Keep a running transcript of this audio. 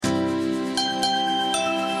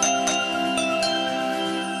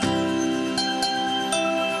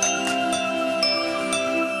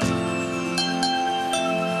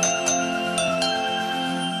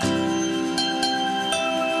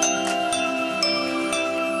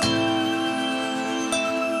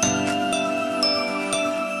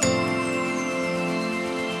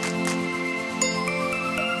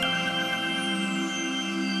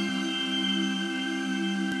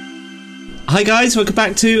Hi guys, welcome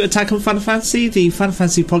back to Attack on Final Fantasy, the Final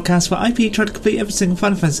Fantasy podcast where IP tried to complete every single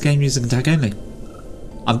Final Fantasy game using attack only.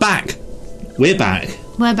 I'm back. We're back.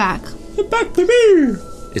 We're back. We're back, baby.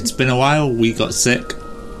 It's been a while. We got sick.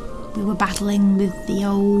 We were battling with the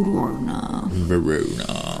old Rona.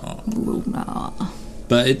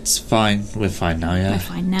 But it's fine. We're fine now, yeah? We're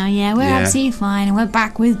fine now, yeah. We're absolutely fine. And we're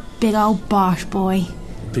back with big old Bosch boy.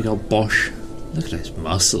 Big old Bosch. Look at those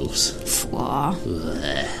muscles.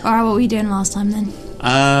 Alright, what were you doing last time then?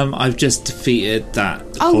 I've just defeated that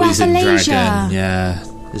poison dragon. Yeah.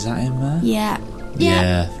 Is that him there?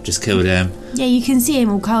 Yeah, just killed him. Yeah, you can see him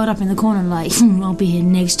all curled up in the corner like, I'll be here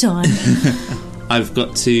next time. I've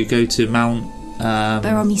got to go to Mount...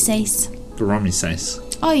 Baromisace.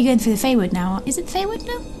 Oh, you're going through the Feywood now. Is it the Feywood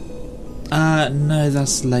now? No,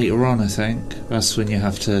 that's later on, I think. That's when you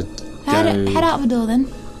have to go... Head out the door then.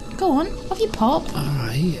 Go on, off you pop.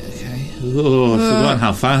 Alright, okay. Oh, I've forgotten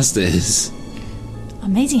how fast it is.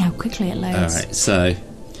 Amazing how quickly it loads. Alright, so...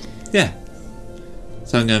 Yeah.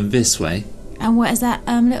 So I'm going this way. And what is that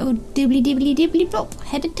little dibbly blob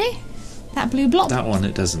headed to? That blue blob? That one,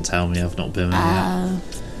 it doesn't tell me. I've not been there yet.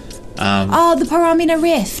 The Paramina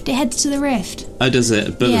Rift. It heads to the Rift. Oh, does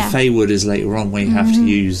it? But the Feywood is later on where you have to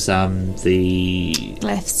use the...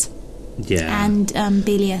 glyphs. Yeah. And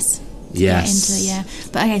Belius. Yes.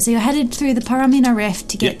 But okay, so you're headed through the Paramina Rift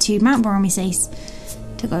to get to Mount Baromisace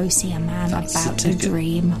to go see a man about to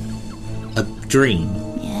dream. A dream?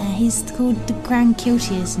 Yeah, he's called the Grand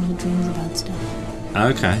Kiltius and he dreams about stuff.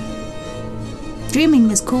 Okay.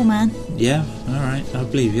 Dreaming is cool, man. Yeah, alright, I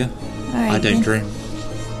believe you. Right, I don't dream.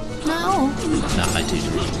 No. No, I do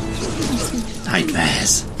dream.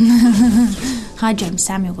 Nightmares. I dreamt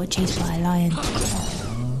Samuel got chased by a lion.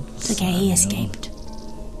 It's okay, he escaped.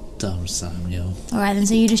 Dumb Samuel. Alright then,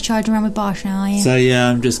 so you just charge around with Bosch now, are you? So yeah,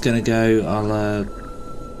 I'm just gonna go, I'll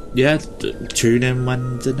tune in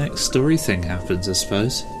when the next story thing happens, I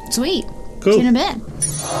suppose. Sweet. Cool. See you in a bit.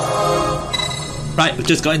 Right, we've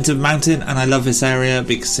just got into the mountain and I love this area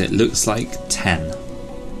because it looks like 10.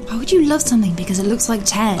 Why would you love something because it looks like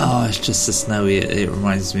 10? Oh, it's just so snowy, it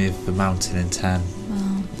reminds me of the mountain in 10.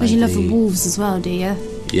 Oh, but you love the wolves as well, do you?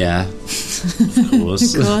 Yeah, of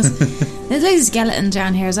course. Of course. There's loads of skeletons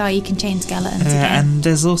around here as well. You can chain skeletons again. And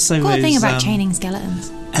there's also got a thing about chaining skeletons.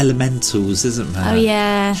 Elementals, isn't there? Oh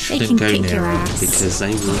yeah, they can go kick near your ass because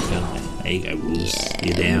they will go. There you go, wolves. Yeah,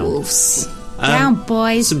 you're down. Wolves. Down,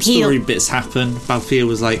 boys. Some story bits happen. Balthier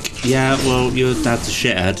was like, "Yeah, well, your dad's a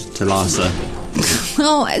shithead to Larsa."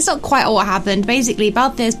 Oh, it's not quite what happened. Basically,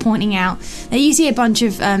 Balthier's pointing out that you see a bunch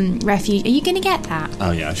of refugees. Are you going to get that?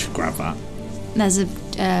 Oh yeah, I should grab that. There's a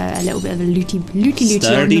little bit of a looty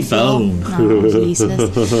sturdy on the floor. bone. No, it's useless.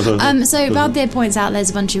 So Balthier points out there's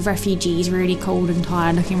a bunch of refugees, really cold and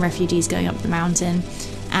tired looking refugees going up the mountain,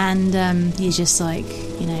 and he's just like,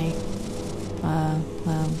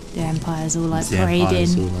 well, the Empire's all like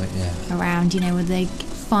parading around, with the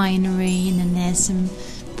finery, and then there's some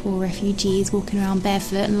poor refugees walking around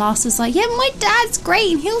barefoot, and Larsa's like, yeah, my dad's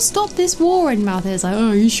great and he'll stop this war, and Balthier's like,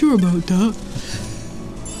 oh, are you sure about that?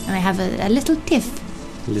 And they have a little tiff.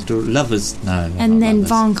 Little lovers? No. And then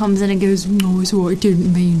Vaughn comes in and goes, no, it's alright, I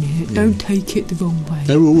didn't mean it. Yeah. Don't take it the wrong way.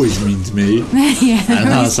 They're always mean to me. Yeah, and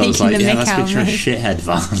I was like, yeah, that's because you're a shithead,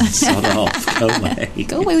 Vaughn. Sod off. Go away.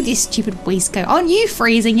 Go away with your stupid waistcoat. Aren't you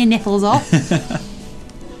freezing your nipples off?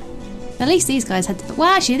 At least these guys had to... Well,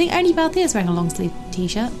 actually, I think only Balthier's wearing a long-sleeve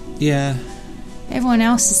t-shirt. Yeah. Everyone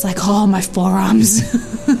else is like, oh, my forearms.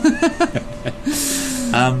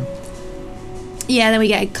 Yeah, then we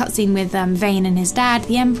get a cutscene with Vayne and his dad,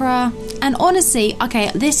 the Emperor. And honestly,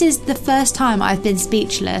 okay, this is the first time I've been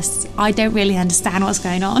speechless. I don't really understand what's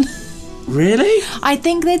going on. Really? I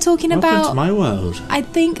think they're talking Welcome about... to my world. I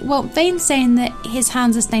think, well, Vayne's saying that his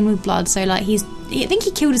hands are stained with blood, so, like, I think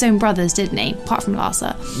he killed his own brothers, didn't he? Apart from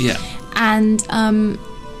Larsa. Yeah. And,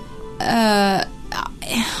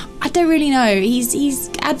 I don't really know. He's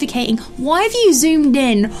advocating. Why have you zoomed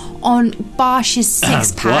in on Barsh's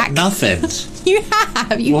six-pack? What? Nothing. You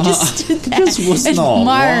have. You just stood there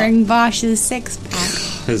admiring Barsh's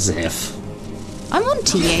six-pack. As if. I'm on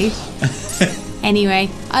to you. Anyway,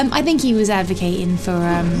 I think he was advocating for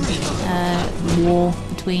war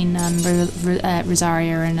between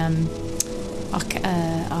Rosaria and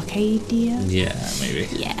Arcadia. Yeah, maybe.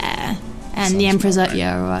 Yeah, and the Emperor's like,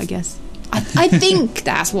 yeah, all right, I guess. I think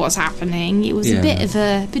that's what's happening. It was a bit of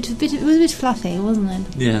a bit. It was a bit fluffy, wasn't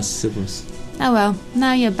it? Yes, it was. Oh well,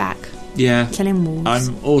 now you're back. Yeah, killing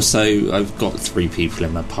wolves. I've got 3 people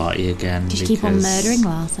in my party again. Just keep on murdering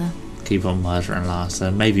Larsa. Keep on murdering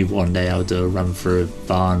Larsa. Maybe one day I'll do a run through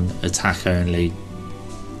Varn attack only.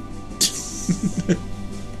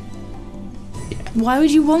 Why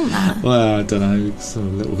would you want that? Well, I don't know. It's a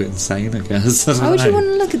little bit insane, I guess. Why would you want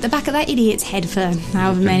to look at the back of that idiot's head for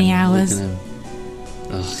however many hours? Ugh,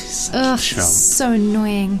 he's such a chump. So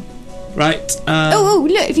annoying. Right.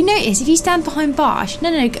 Look, if you notice, if you stand behind Barsh...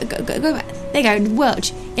 No, go back. There you go,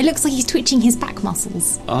 Welch. It looks like he's twitching his back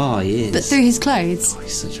muscles. Oh, he is. But through his clothes. Oh,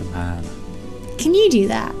 he's such a man. Can you do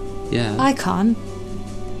that? Yeah. I can't.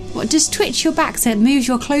 What, just twitch your back so it moves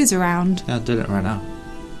your clothes around? Yeah, I'm doing it right now.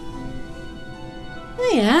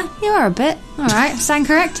 Oh, yeah, you are a bit. Alright, stand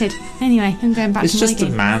corrected. Anyway, I'm going back to my game. It's just a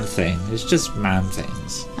man thing. It's just man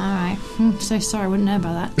things. Alright. I'm so sorry, I wouldn't know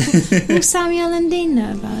about that. Will Samuel and Dean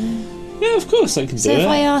know about it? Yeah, of course I can do it. So if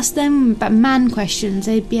I asked them about man questions,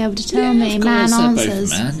 they'd be able to tell me man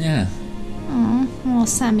answers. Man, yeah. Oh, I'll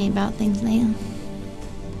ask Sammy about things later.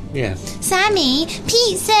 Yeah. Sammy,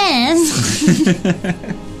 Pete says.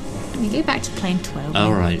 Let me go back to playing 12.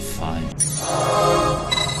 Alright, fine.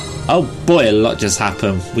 Oh boy, a lot just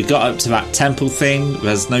happened. We got up to that temple thing.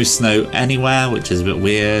 There's no snow anywhere, which is a bit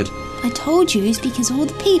weird. I told you it's because all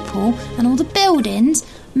the people and all the buildings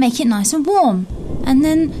make it nice and warm. And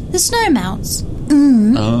then the snow melts.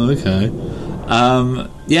 Mm. Oh, okay.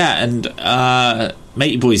 Yeah, and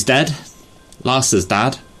Matey Boy's dead. Lars's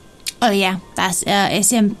dad. Oh yeah, that's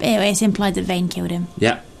it's implied that Vane killed him.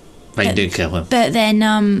 Yeah, Vane did kill him. But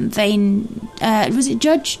then Vane, was it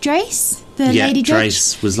Judge Drace? The lady judge?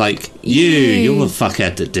 Drace was like, you're the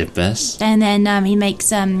fuckhead that did this. And then he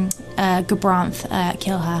makes Gabranth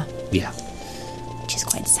kill her. Yeah. Which is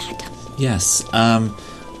quite sad. Yes,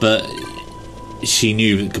 but she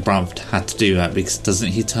knew that Gabranth had to do that because doesn't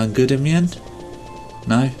he turn good in the end?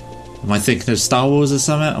 No? Am I thinking of Star Wars or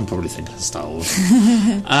something? I'm probably thinking of Star Wars.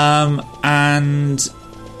 And...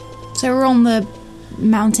 So we're on the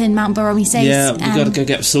mountain, Mount Boromir says. Yeah, we've got to go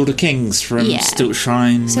get Sword of Kings from Stilt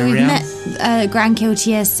Shrine. So we've met Grand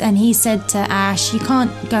Kiltius, and he said to Ash, you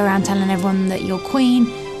can't go around telling everyone that you're queen,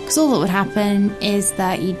 because all that would happen is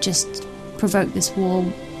that you just provoke this war.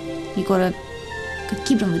 You gotta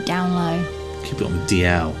keep it on the down low. Keep it on the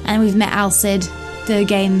DL. And we've met Alcid, the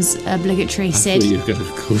game's obligatory Cid. I thought you were going to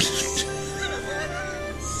call it.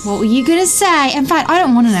 What were you going to say? In fact, I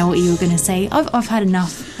don't want to know what you were going to say. I've had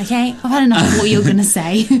enough, okay? I've had enough of what you were going to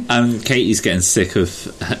say. Katie's getting sick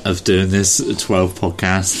of doing this 12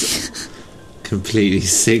 podcast. Completely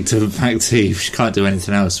sick to the fact that she can't do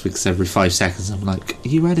anything else because every 5 seconds I'm like, are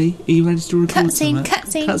you ready? Are you ready to record something?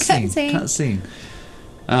 Cutscene.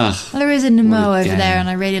 Well, there is a Nemo over there, and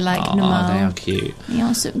I really like Nemo. They are cute. They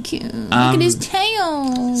are so cute. Look at his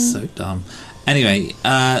tail. So dumb. Anyway,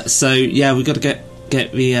 so yeah, we got to get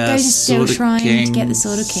the go to Still Shrine Kings. to get the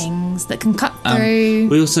Sword of Kings that can cut through.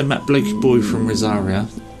 We also met Blokey Boy from Rosaria.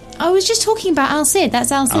 I was just talking about Alcid.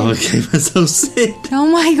 That's Alcid. Oh, okay, that's Alcid. Oh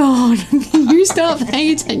my god! Can you start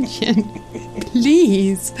paying attention,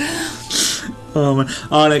 please? Oh man!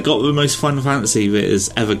 Oh, and it got the most Final Fantasy that it's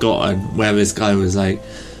ever gotten, where this guy was like,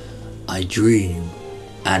 "I dream,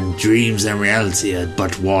 and dreams and reality are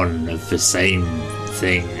but one of the same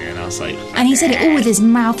thing." And I was like, and he said it all with his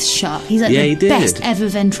mouth shut. He's like the best ever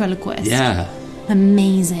ventriloquist. Yeah,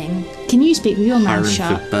 amazing. Can you speak with your mouth hiring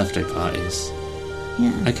shut? for birthday parties.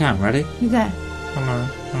 Yeah, I can. Ready? You go. Hello.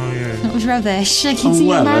 How are you? That was rubbish. I can see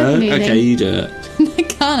your mouth moving. Okay, you do it. I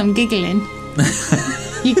can't. I'm giggling.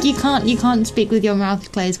 You can't speak with your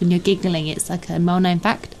mouth closed when you're giggling. It's like a well-known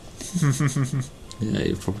fact. Yeah,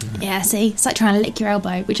 you're probably right. Yeah, see? It's like trying to lick your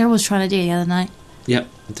elbow, which I was trying to do the other night. Yep,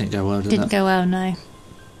 it didn't go well, Didn't go well, no.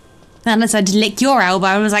 Then I decided to lick your elbow.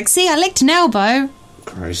 I was like, see, I licked an elbow.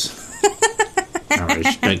 Gross.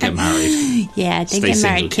 Marriage. Don't get married. Yeah, don't get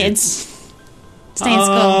married, kids. Stay in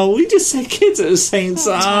school. Oh, we just said kids at the same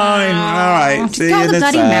time. Alright, see you in a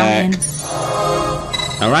sec.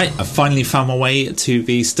 Alright, I finally found my way to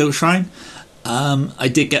the Stilt Shrine. I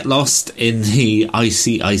did get lost in the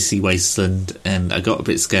icy wasteland, and I got a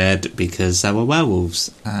bit scared because there were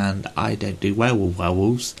werewolves, and I don't do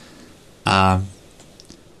werewolves. But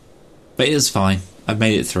it was fine. I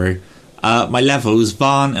made it through. My levels,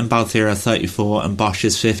 Varn and Balthier are 34 and Bosch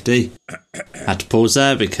is 50. Had to pause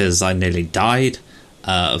there because I nearly died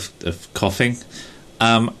of coughing.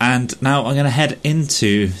 And now I'm going to head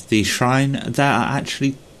into the shrine. There are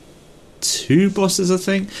actually 2 bosses, I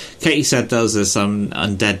think. Katie said there was some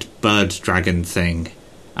undead bird dragon thing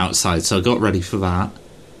outside, so I got ready for that.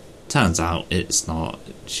 Turns out it's not.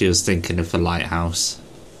 She was thinking of the lighthouse.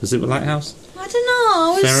 Was it the lighthouse? I don't know.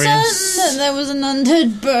 I was certain that there was an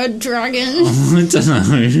undead bird dragon. I don't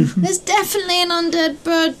know. There's definitely an undead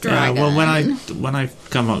bird dragon. Yeah, well, when I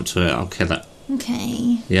come up to it, I'll kill it.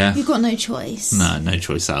 Okay. Yeah. You've got no choice. No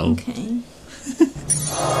choice at all. Okay.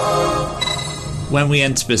 when we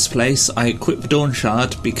enter this place, I equip the Dawn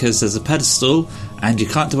Shard because there's a pedestal and you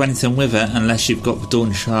can't do anything with it unless you've got the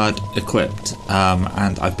Dawn Shard equipped.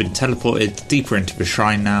 And I've been teleported deeper into the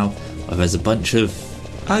shrine now, where there's a bunch of,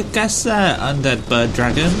 I guess they're undead bird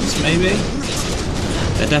dragons, maybe?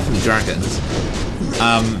 They're definitely dragons.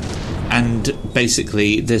 And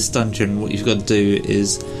basically, this dungeon, what you've got to do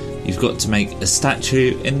is you've got to make a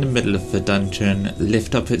statue in the middle of the dungeon,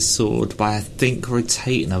 lift up its sword by, I think,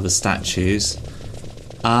 rotating other statues.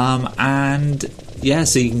 And yeah,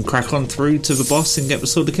 so you can crack on through to the boss and get the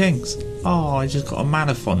Sword of Kings. Oh, I just got a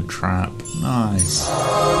mana font trap. Nice.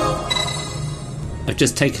 I've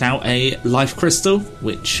just taken out a life crystal,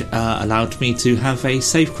 which allowed me to have a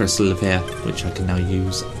save crystal appear, which I can now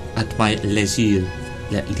use at my leisure.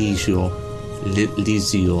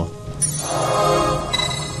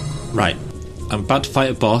 Right, I'm about to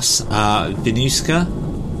fight a boss, Venuska,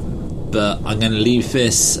 but I'm going to leave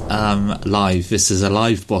this live. This is a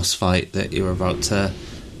live boss fight that you're about to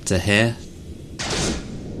hear.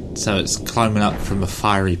 So it's climbing up from a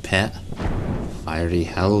fiery pit. Fiery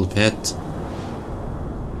hell pit.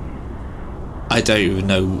 I don't even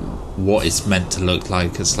know what it's meant to look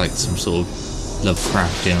like. It's like some sort of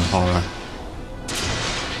Lovecraftian horror.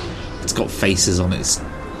 It's got faces on its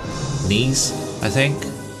knees, I think.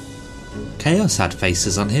 Chaos had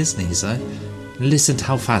faces on his knees, though. Listen to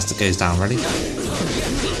how fast it goes down, ready?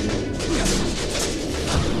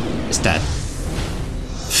 It's dead.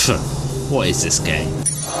 What is this game?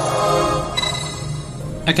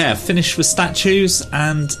 Okay, I've finished with statues,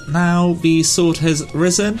 and now the sword has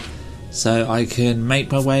risen, so I can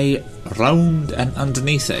make my way round and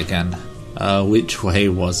underneath it again. Which way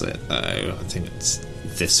was it, though? I think it's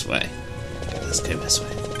this way. Okay, let's go this way.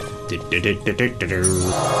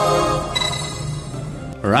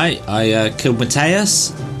 Right, I killed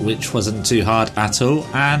Mateus, which wasn't too hard at all,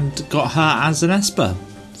 and got her as an Esper.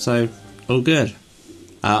 So, all good.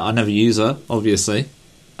 I never use her, obviously.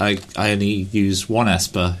 I only use one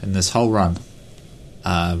Esper in this whole run.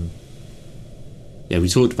 Yeah, we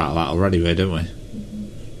talked about that already, though, didn't we? Mm-hmm.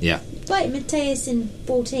 Yeah. Like Mateus in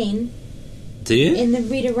 14. Do you? In the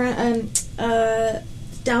read around,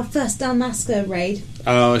 first Dalmasca raid.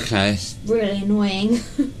 Oh, okay. Really annoying.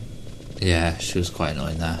 Yeah, she was quite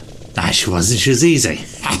annoying there. Nah, she wasn't. She was easy.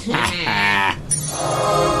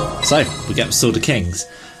 So, we get the Sword of Kings.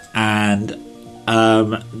 And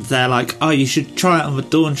they're like, oh, you should try it on the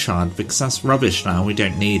Dawn Shard because that's rubbish now. We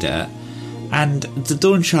don't need it. And the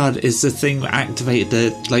Dawn Shard is the thing that activated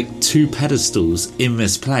the, 2 pedestals in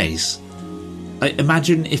this place.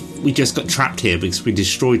 Imagine if we just got trapped here because we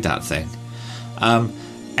destroyed that thing.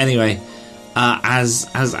 Anyway, as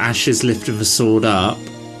Ash is lifting the sword up,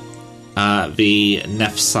 the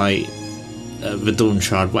Nephsite, the Dawn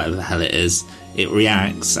Shard, whatever the hell it is, it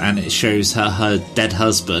reacts and it shows her dead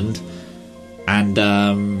husband. And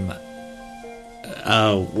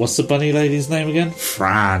what's the bunny lady's name again?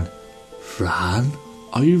 Fran,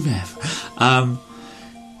 are you there?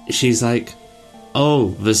 She's like,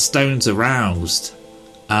 oh, the stone's aroused.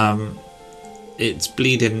 It's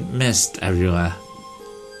bleeding mist everywhere.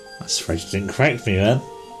 I'm surprised you didn't correct me then.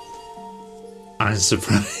 I'm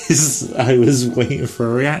surprised. I was waiting for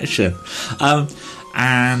a reaction.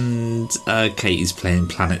 And Katie's playing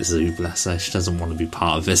Planet Zoo, bless her. She doesn't want to be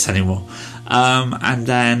part of this anymore. And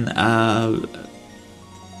then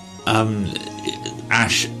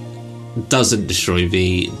Ash doesn't destroy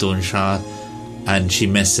the Dawn Shard, and she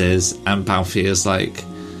misses, and Balthea's like,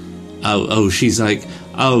 she's like,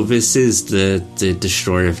 oh, this is the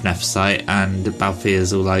destroyer of Nephsite, and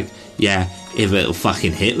Balthea's all like, yeah, if it'll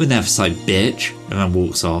fucking hit the Nephsite, bitch, and then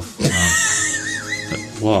walks off.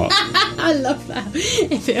 What? I love that.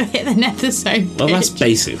 If it'll hit the Nephsite, bitch. Well, that's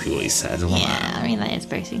basically what he said. Yeah, I mean, that is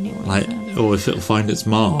basically what he said. Or if it'll find its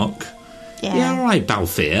mark. Yeah, all right,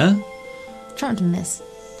 Balthea. Trying to miss,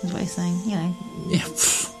 is what he's saying, you know. Yeah.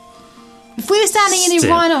 If we were standing in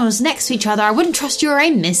rhinos next to each other, I wouldn't trust your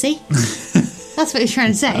aim, Missy. That's what he's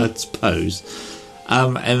trying to say. I suppose.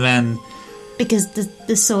 And then... Because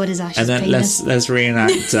the sword is Ash's penis. And then let's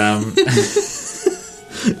reenact...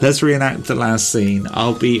 let's reenact the last scene.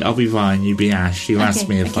 I'll be Vine, you be Ash. You asked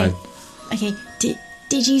me if I... Okay,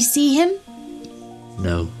 did you see him?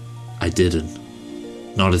 No, I didn't.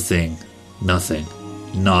 Not a thing. Nothing.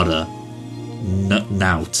 Nada.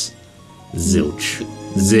 Nout. Zilch.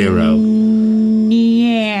 Zero.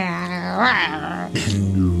 Yeah.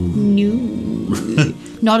 No.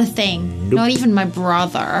 Not a thing. Nope. Not even my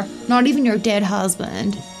brother. Not even your dead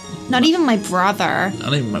husband. Not even my brother.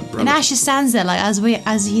 Not even my brother. And Ash just stands there like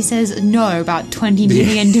as he says no about 20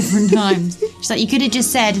 million different times. She's like, you could have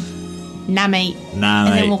just said, nah mate. Nah,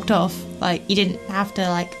 and mate. then walked off. Like, you didn't have to,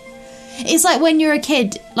 like... It's like when you're a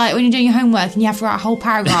kid, like when you're doing your homework and you have to write a whole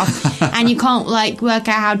paragraph and you can't, like, work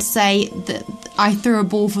out how to say that I threw a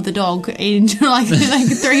ball for the dog in, like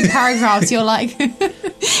 3 paragraphs. You're, like,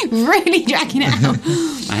 really dragging it out.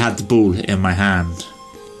 I had the ball in my hand.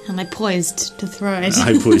 And I poised to throw it.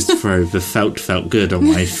 I poised to throw. The felt good on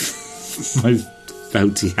my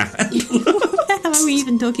felty hand. What the hell are we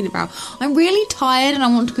even talking about? I'm really tired and I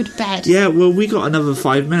want to go to bed. Yeah, well, we got another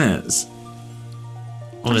 5 minutes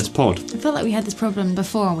on this pod. I feel like we had this problem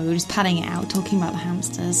before and we were just padding it out, talking about the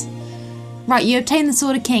hamsters. Right, you obtained the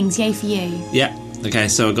Sword of Kings. Yay for you. Yeah. Okay,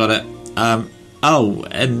 so I got it. And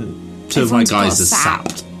 2 of my guys are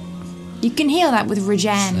sapped. You can heal that with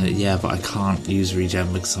regen. Yeah, but I can't use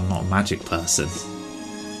regen because I'm not a magic person.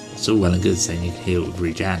 It's all well and good saying you can heal with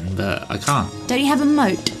regen, but I can't. Don't you have a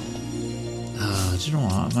moat? Do you know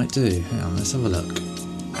what I might do? Hang on, let's have a look.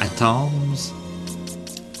 Atoms.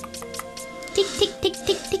 Tick, tick, tick,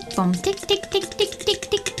 tick, tick, boom. Tick, tick, tick, tick, tick,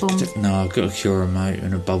 tick, boom. No, I've got a cure moat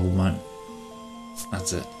and a bubble moat.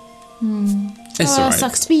 That's it. It's alright.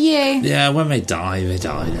 Sucks to be you. Yeah, when they die,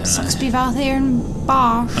 don't they? Sucks to be out here in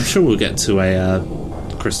bar. I'm sure we'll get to a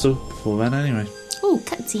crystal before then anyway. Oh,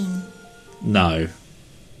 cutscene. No.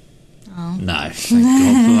 Oh. No, thank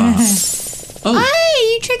God for that. Oh.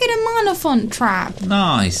 Hey, you triggered a mana font trap.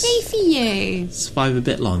 Nice. Yay for you. Survive a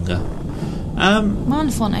bit longer.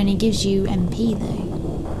 Mana font only gives you MP though.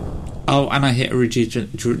 Oh, and I hit a rejuvenation.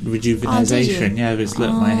 Yeah, because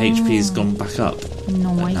look, my HP's gone back up. Nice.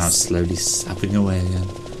 But now it's slowly sapping away again.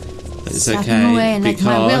 But it's sapping okay away and because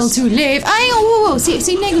like my will to live. Whoa.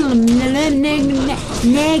 See,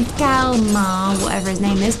 Negalma, whatever his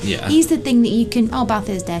name is. Yeah. He's the thing that you can. Oh, Bath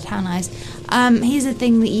is dead. How nice. He's the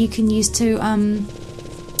thing that you can use to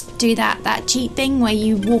do that cheat thing where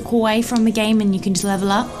you walk away from the game and you can just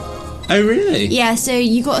level up. Oh, really? Yeah, so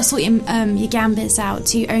you got to sort your gambits out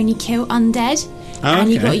to only kill undead.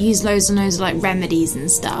 And you've got to use loads and loads of, like, remedies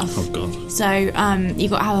and stuff. Oh, God. So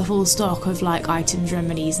you've got to have a full stock of, like, items,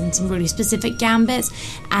 remedies, and some really specific gambits.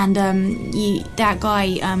 And that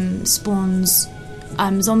guy spawns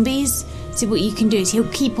zombies. So what you can do is he'll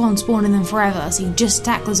keep on spawning them forever. So you just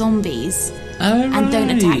attack the zombies and don't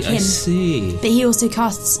attack him. I see. But he also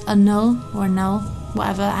casts a null,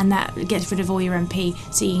 whatever, and that gets rid of all your MP.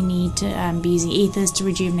 So you need to be using ethers to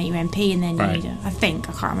rejuvenate your MP, and then you need I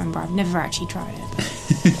can't remember. I've never actually tried it.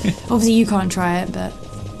 Obviously, you can't try it, but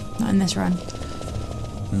not in this run.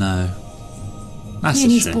 No, that's he a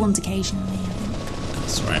only shame. Spawns occasionally, I think.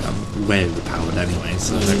 That's right. I'm way overpowered anyway,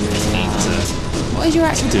 so I don't really need to. What is your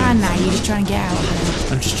actual plan now? You're just trying to get out of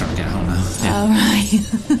it? I'm just trying to get out now. Yeah. Oh right.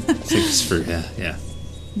 Take us through here. Yeah.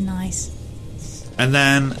 Nice. And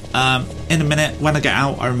then, in a minute, when I get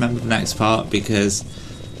out, I remember the next part because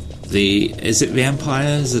the Empire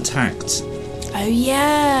has attacked. Oh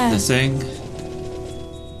yeah. The thing.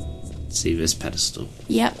 See this pedestal.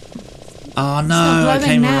 Yep. Oh no! I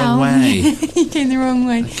came the wrong way. You came the wrong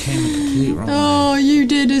way. I came the complete wrong way. Oh, you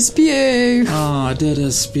did a spew. Oh, I did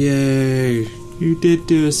a spew. You did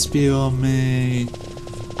do a spew on me.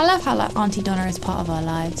 I love how like Auntie Donna is part of our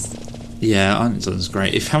lives. Yeah, Auntie Donna's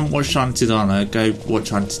great. If you haven't watched Auntie Donna, go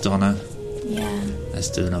watch Auntie Donna. Yeah. Let's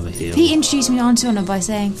do another heal. Pete introduced me to Auntie Donna by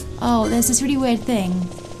saying, "Oh, there's this really weird thing.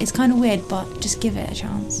 It's kind of weird, but just give it a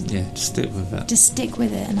chance. Yeah, just stick with it. Just stick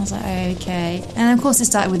with it." And I was like, oh, okay. And of course it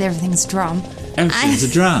started with Everything's a Drum. Everything's a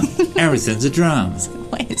drum. Everything's a drum.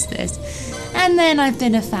 What is this? And then I've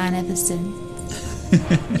been a fan ever since.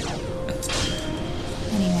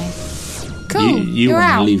 Anyway. Cool. You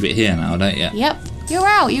want to leave it here now, don't you? Yep. You're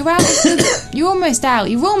out. You're almost out.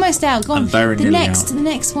 You're almost out. Go on. I'm very nearly out. To the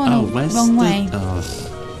next one. Oh, where's wrong way.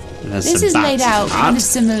 This is laid out kind of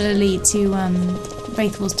similarly to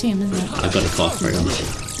Wraithwall's tomb, isn't it? I got a cough right on.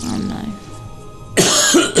 Oh no.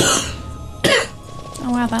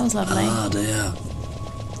 Oh wow, that was lovely. Oh dear.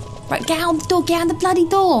 Right, get out the door, get out the bloody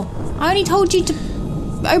door. I only told you to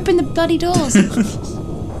open the bloody doors.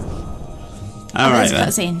 Alright then.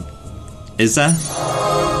 Cutscene. Is there?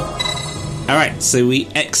 Alright, so we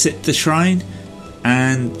exit the shrine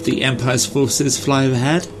and the Empire's forces fly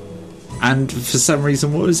overhead. And for some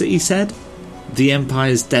reason, what was it he said? The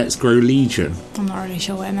Empire's debts grow legion. I'm not really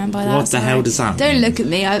sure what I meant by that. What the hell does that Don't mean? look at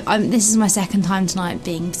me. This is my second time tonight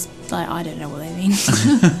being like, I don't know what they mean.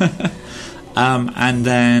 And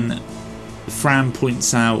then Fran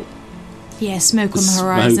points out smoke on the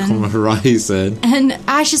horizon. Smoke on the horizon. And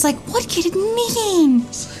Ash is like, what could it mean?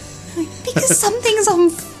 Because something's on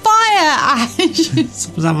fire, Ash.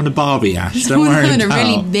 Someone's having a Barbie, Ash. Don't Someone's worry having about a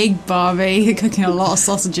really big Barbie. They're cooking a lot of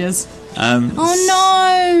sausages. Oh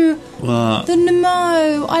no! What? The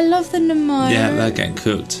Nemo! I love the Nemo. Yeah, they're getting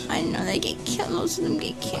cooked. I know, they get killed. Lots of them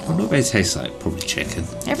get killed. What do they taste like? Probably chicken.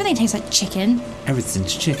 Everything tastes like chicken.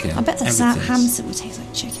 Everything's chicken. I bet the hamster would taste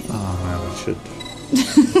like chicken. Oh, man, I should.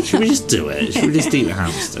 Should we just do it? Should we just eat the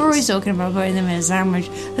hamsters? We're always talking about putting them in a sandwich.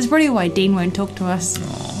 That's probably why Dean won't talk to us.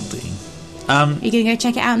 Oh, Dean. Are you going to go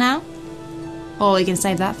check it out now? Or are you going to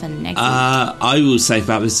save that for next week? I will save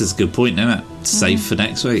that. This is a good point, isn't it? Save for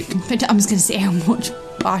next week. But I'm just going to sit here and watch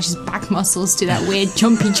Barsh's back muscles do that weird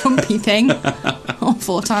jumpy thing on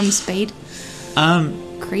 4 times speed.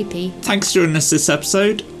 Creepy. Thanks for joining us this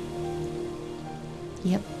episode.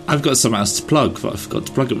 Yep. I've got something else to plug, but I forgot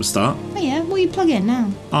to plug at the start. Oh yeah, what are you plugging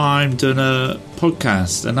now? I'm doing a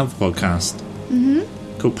podcast, another podcast,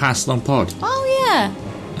 called Pass Along Pod. Oh yeah.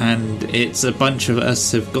 And it's a bunch of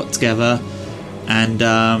us have got together, and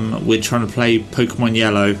we're trying to play Pokemon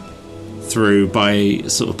Yellow through by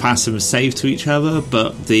sort of passing a save to each other,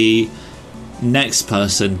 but the next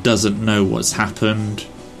person doesn't know what's happened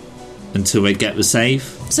until they get the save.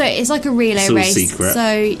 So it's like a relay race. Secret.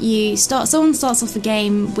 So someone starts off the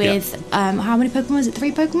game with how many Pokemon? Is it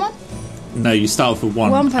 3 Pokemon? No, you start off with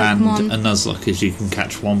one Pokemon. And a Nuzlocke, because you can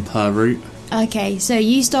catch one per route. Okay, so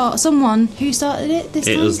you start. Someone who started it this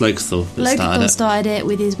time? It was Locathor that started it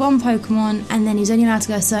with his 1 Pokemon, and then he's only allowed to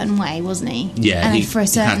go a certain way, wasn't he? Yeah, and he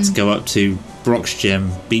had to go up to Brock's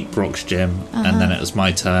gym, beat Brock's gym, and then it was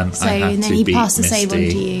my turn. So and then he passed the save on to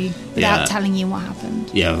Misty. you without telling you what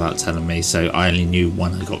happened. Yeah, without telling me. So I only knew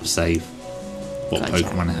when I got the save, what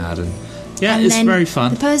Pokemon I had, and it's very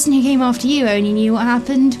fun. The person who came after you only knew what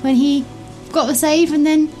happened when he got the save, and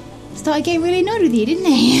then started getting really annoyed with you, didn't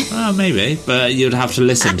he? Well, maybe, but you'd have to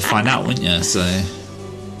listen to find out, wouldn't you? So,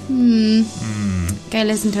 Go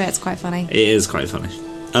listen to it. It's quite funny. It is quite funny.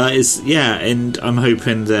 And I'm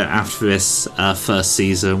hoping that after this first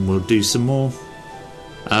season, we'll do some more.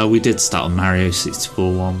 We did start on Mario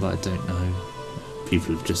 64 one, but I don't know.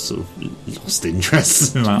 People have just sort of lost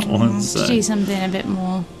interest in that one. So do something a bit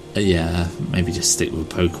more. Maybe just stick with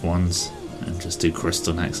Pokemons and just do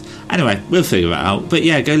Crystal next. Anyway, we'll figure that out. But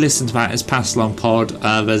yeah, go listen to that. It's Pass Along Pod.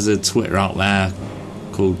 There's a Twitter out there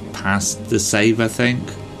called Pass the Save, I think.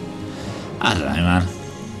 I don't know, man.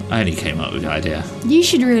 I only came up with the idea. You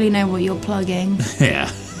should really know what you're plugging.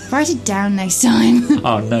 Yeah. Write it down next time.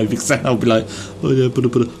 Oh no, because then I'll be like, oh yeah,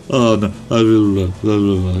 oh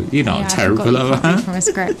no, you know, I'm terrible at that. From a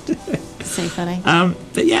script. So funny.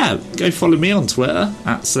 But yeah, go follow me on Twitter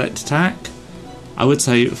at Select Attack. I would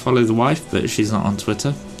say follow the wife, but she's not on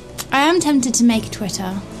Twitter. I am tempted to make a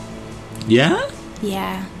Twitter. Yeah?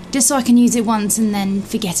 Yeah. Just so I can use it once and then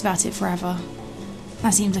forget about it forever.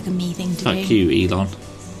 That seems like a me thing to do. Fuck you, Elon.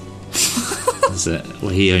 That's it.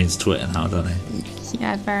 Well, he owns Twitter now, doesn't he?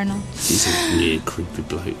 Yeah, fair enough. He's a weird, creepy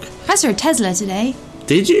bloke. I saw a Tesla today.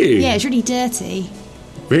 Did you? Yeah, it's really dirty.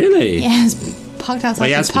 Really? Yeah, it's parked outside the pub. Well,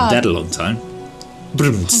 he has been dead a long time.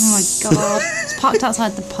 Oh my god. It's parked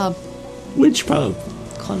outside the pub. Which pub?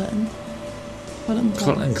 Colleton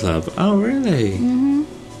Club. Oh, really? Mm-hmm.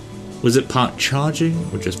 Was it parked charging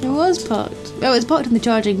or just parked? It was parked. Oh, it was parked in the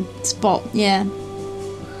charging spot, yeah.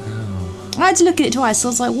 Oh. I had to look at it twice, so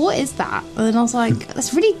I was like, what is that? And then I was like,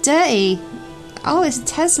 that's really dirty. Oh, it's a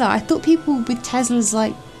Tesla. I thought people with Teslas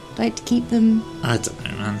like to keep them. I don't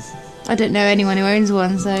know, man. I don't know anyone who owns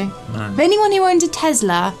one, so. No. If anyone who owns a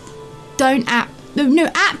Tesla, don't at. No,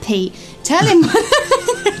 at Pete. Tell him.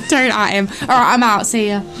 Don't at him. Alright, I'm out. See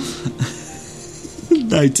ya.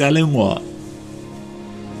 No, tell him what?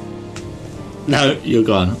 No, you're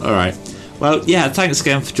gone. Alright. Well, yeah, thanks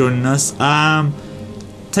again for joining us.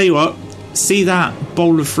 Tell you what, see that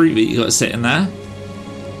bowl of fruit that you got sitting there?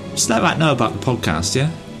 Just let that know about the podcast,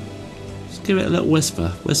 yeah? Just give it a little whisper.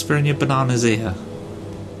 Whisper in your banana's ear.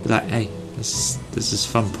 Be like, hey, this is a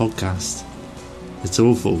fun podcast. It's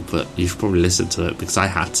awful, but you should probably listen to it because I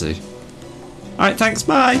had to. Alright, thanks,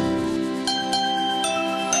 bye!